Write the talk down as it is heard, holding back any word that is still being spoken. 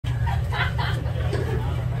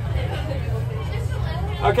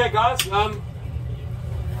Okay guys, I'll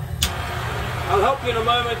help you in a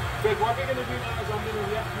moment, but what we're going to do now is I'm going to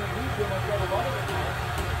react to magnesium. I've got a lot of it now.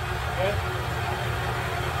 Okay?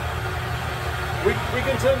 We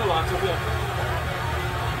can turn the lights off here.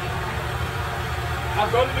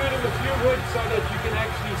 I've got to do it in the fume hood so that you can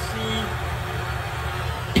actually see,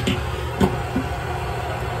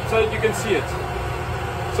 so that you can see it.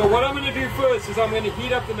 So what I'm going to do first is I'm going to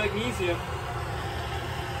heat up the magnesium,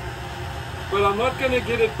 but I'm not going to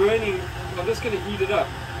get it burning, I'm just going to heat it up.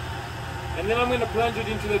 And then I'm going to plunge it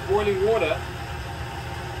into that boiling water.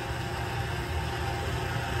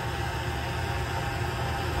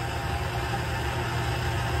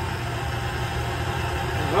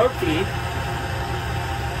 And hopefully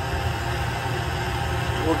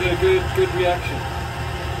we'll get a good reaction.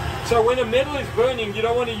 So when a metal is burning, you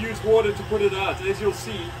don't want to use water to put it out. As you'll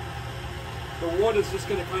see, the water is just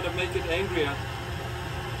going to kind of make it angrier.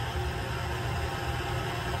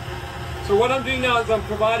 So what I'm doing now is I'm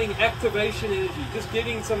providing activation energy, just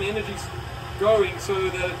getting some energy going so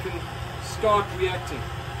that it can start reacting.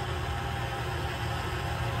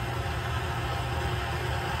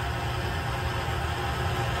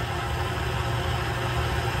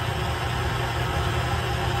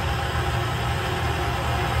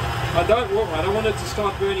 I don't want it to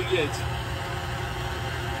start burning yet.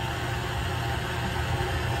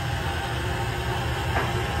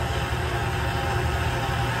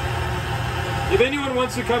 If anyone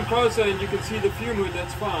wants to come closer and you can see the fume hood,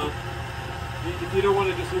 that's fine. If you don't want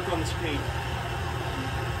to just look on the screen.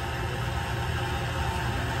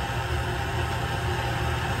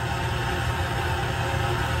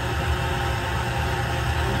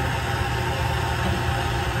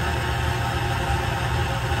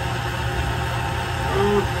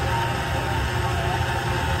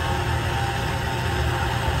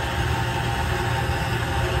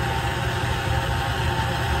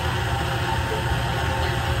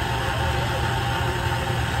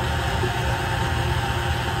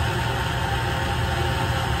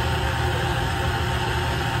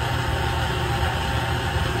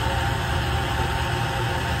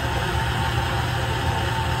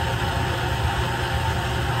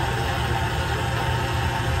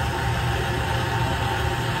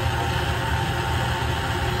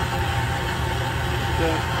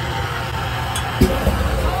 Yeah.